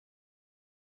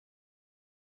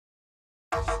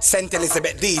St.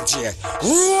 Elizabeth DJ.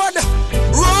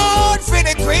 Road for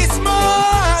the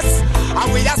Christmas.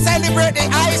 And we are celebrate the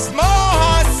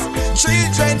Christmas.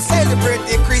 Children celebrate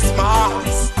the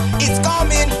Christmas. It's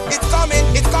coming, it's coming,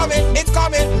 it's coming, it's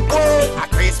coming. Oh, a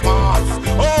Christmas.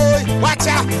 Oh, watch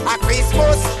out. A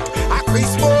Christmas, a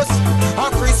Christmas,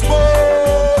 a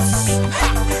Christmas.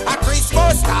 Ha, a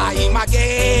Christmas time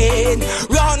again.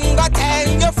 Run, go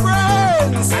tell your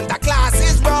friends. Santa Claus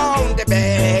is round the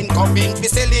bend. Coming to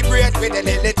celebrate with the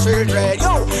little children.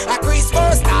 Yo, a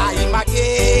Christmas time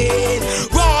again.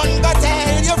 Run, go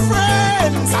tell your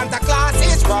friends. Santa Claus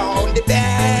is round the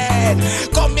bend.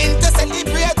 Coming to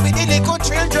celebrate with the little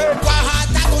children.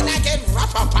 Wahata gonna get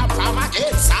rough up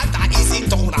again. Santa is in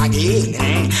town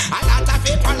again. A lot of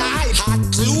people like hot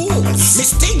clothes. Me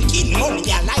stinking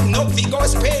money, I like no figure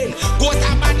spend. Go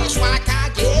to manage what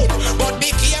again. But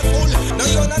be careful, no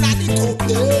you're not at the top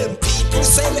them. People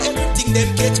sell everything,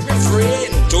 them get me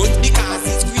friend. Just because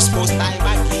it's Christmas time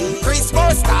again.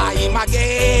 Christmas time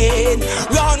again.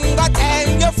 Run, go tell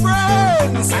your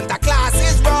friends. Santa Claus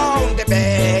is round the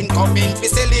bend. Coming to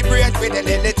celebrate with the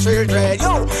little children.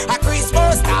 Yo, a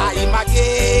Christmas time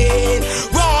again.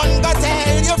 Run, go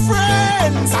tell your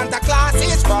friends. Santa Claus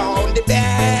is round the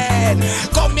bend.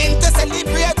 Coming to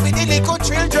celebrate with the little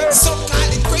children. Some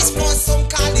call it Christmas, some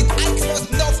call it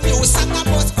Xmas. Enough news, Santa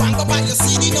Bus, go and go buy your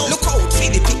CD now. Look out for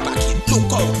the pickpocket,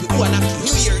 look out we go on a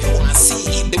New Year, you want to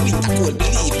see it. The winter cold,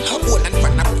 believe. Old and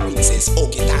fat princess,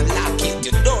 okay, and lock it.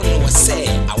 You don't know, say,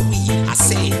 I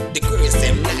say, the girls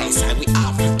them nice, and we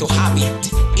have to have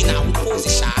it in our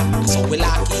position, so we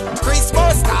like it.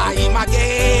 Christmas time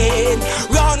again.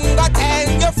 Run, go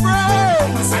tell your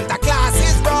friends. Santa Claus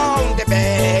is round the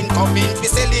bend. Coming to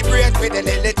celebrate with the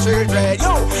little children.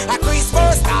 Yo, a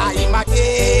Christmas time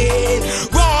again.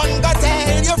 Run, go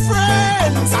tell your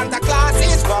friends. Santa Claus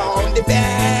is round the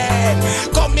bend.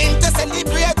 Coming to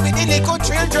celebrate with the little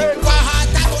children.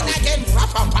 Wahata gonna get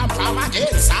rough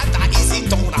again. Santa is in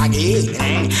town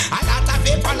again. A lot of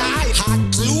people like hot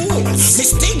clothes. Me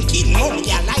stinking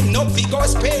money, I like no figure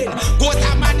spend. Go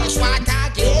to manage what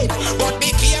again. But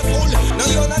be careful, no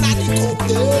you're not at the top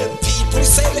them. People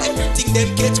sell everything,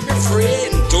 them get me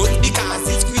friend. Just because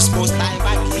it's Christmas time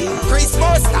again.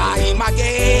 Christmas time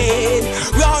again.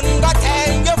 Run, go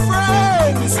tell your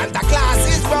friends. Santa Claus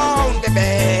is round the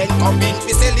bend. Coming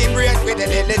to celebrate with the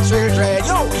little children.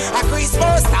 Yo, a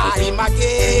Christmas time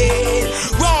again.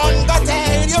 Run, go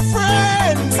tell your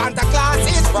friends. Santa Claus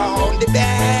is round the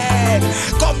bend.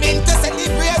 Coming to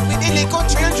celebrate with the little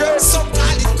children. Some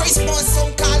call it Christmas,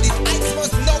 some call it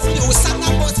Xmas. Enough news, Santa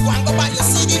Bus, go and go buy your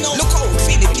CD now. Look out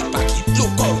for the pickpocket,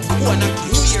 look out for one of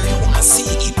New Year, you want to see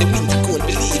it. The winter cold,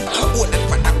 believe. Old and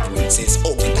fat princess,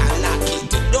 okay, and lock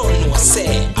it. You don't know,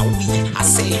 say, I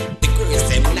say, the girls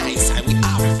them nice, and we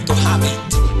have to have it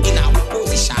in our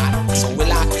position, so we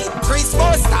like it.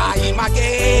 Christmas time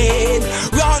again.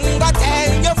 Run, go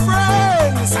tell your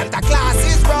friends. Santa Claus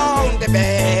is round the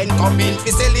bend. Coming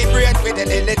to celebrate with the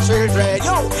little children.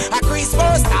 Yo, a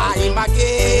Christmas time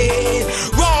again.